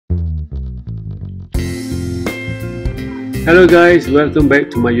Hello guys, welcome back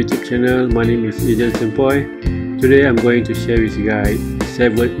to my YouTube channel. My name is Agent Sempoy. Today I'm going to share with you guys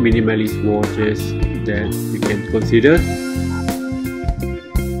 7 minimalist watches that you can consider.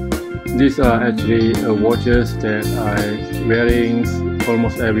 These are actually watches that I'm wearing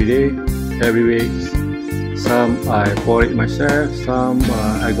almost every day, every week. Some I bought it myself, some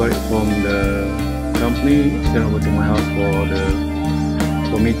I got it from the company, sent over to my house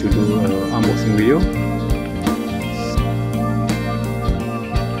for me to do an unboxing video.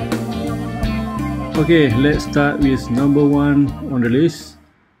 Okay, let's start with number 1 on the list.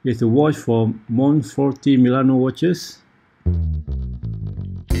 It's a watch from Monforti Milano watches.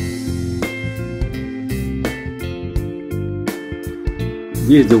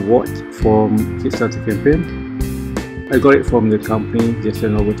 This is the watch from Kickstarter campaign. I got it from the company, just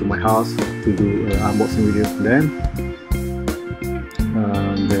sent over to my house to do an unboxing video for them.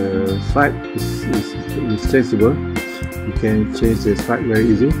 The stripe is changeable. You can change the stripe very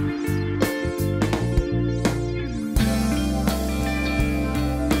easy.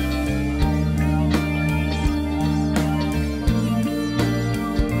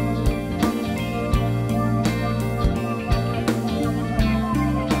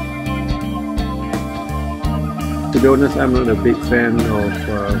 To be honest, I'm not a big fan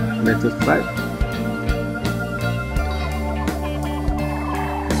of metal stripe.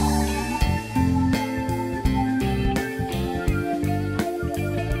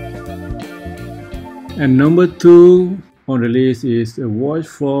 And number 2 on the list is a watch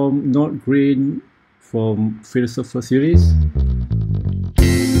from Nordgreen from Philosopher series.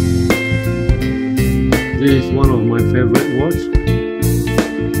 This is one of my favorite watches.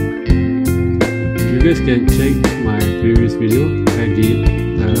 You guys can check my previous video. I did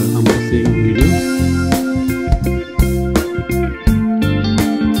unboxing video.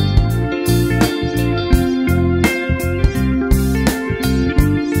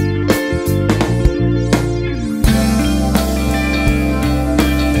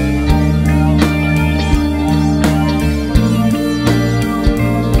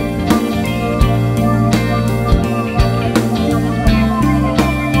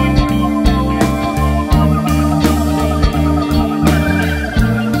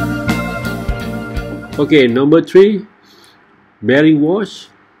 Okay, number 3, Bering watch.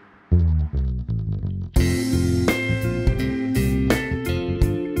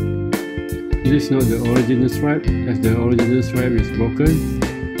 This is not the original stripe, as the original stripe is broken.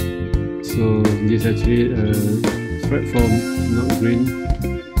 So this is actually a stripe from Nordgreen.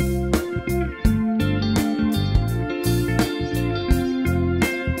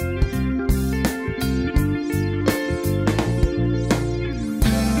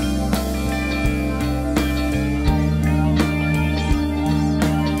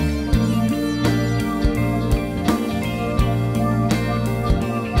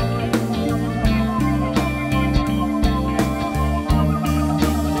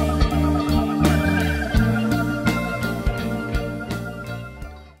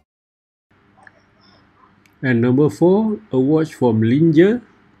 And number 4, a watch from Linjer.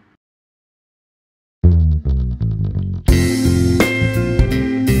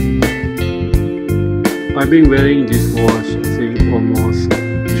 I've been wearing this watch I think almost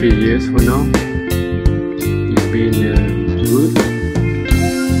 3 years for now. It's been good.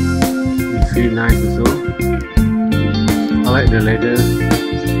 It feels nice also. I like the leather,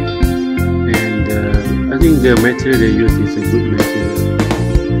 and I think the material they use is a good material.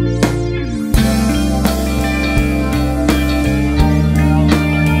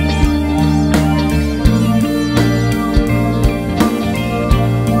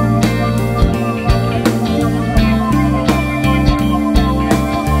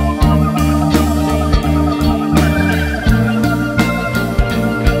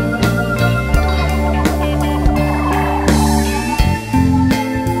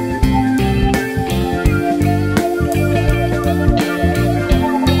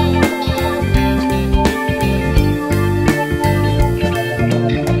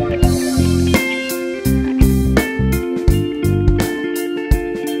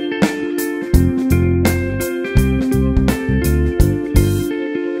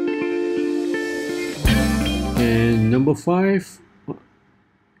 Number 5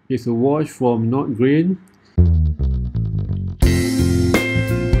 is a watch from Nordgreen.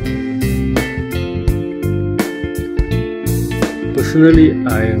 Personally,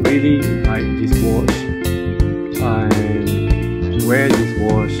 I really like this watch. I wear this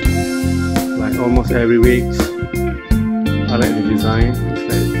watch like almost every week. I like the design. It's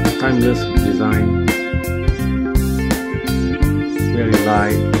like timeless design. Very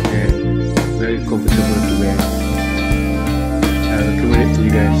light and very comfortable to wear.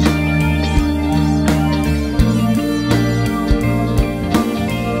 you guys.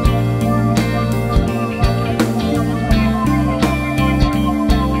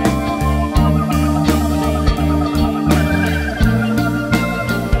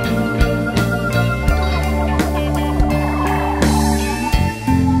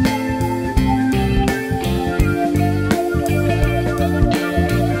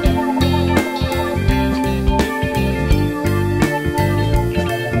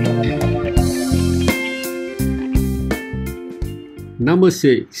 Number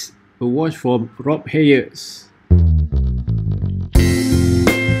 6, a watch from Rob Hayes.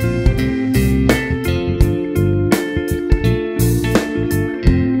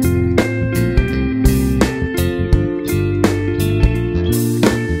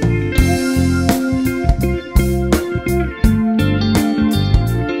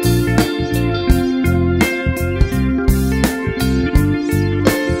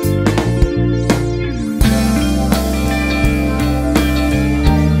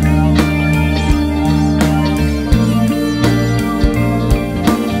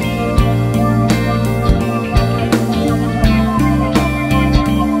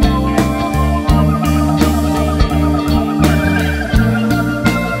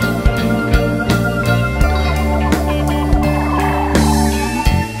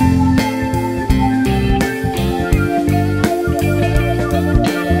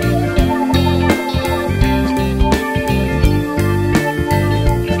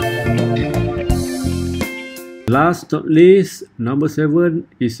 Last not least, number 7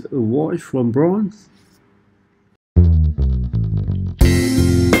 is a watch from Braun.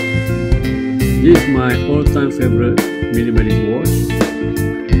 This is my all-time favorite minimalist watch.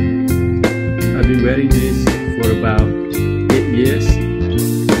 I've been wearing this for about 8 years.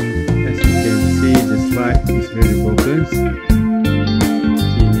 As you can see, the stripe is very broken.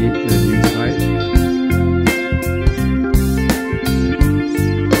 It needs a new stripe.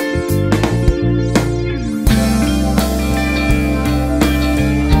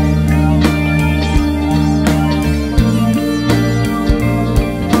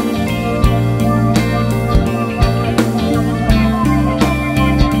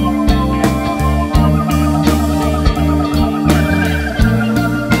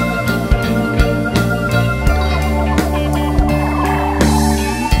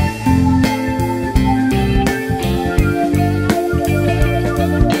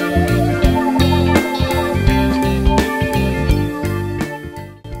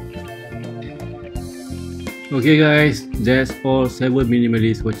 Okay guys, that's all 7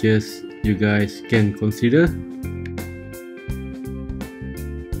 minimalist watches you guys can consider.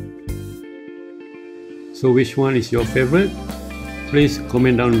 So which one is your favorite? Please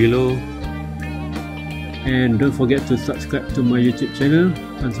comment down below. And don't forget to subscribe to my YouTube channel.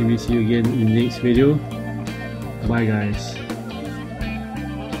 Until we see you again in the next video. Bye guys.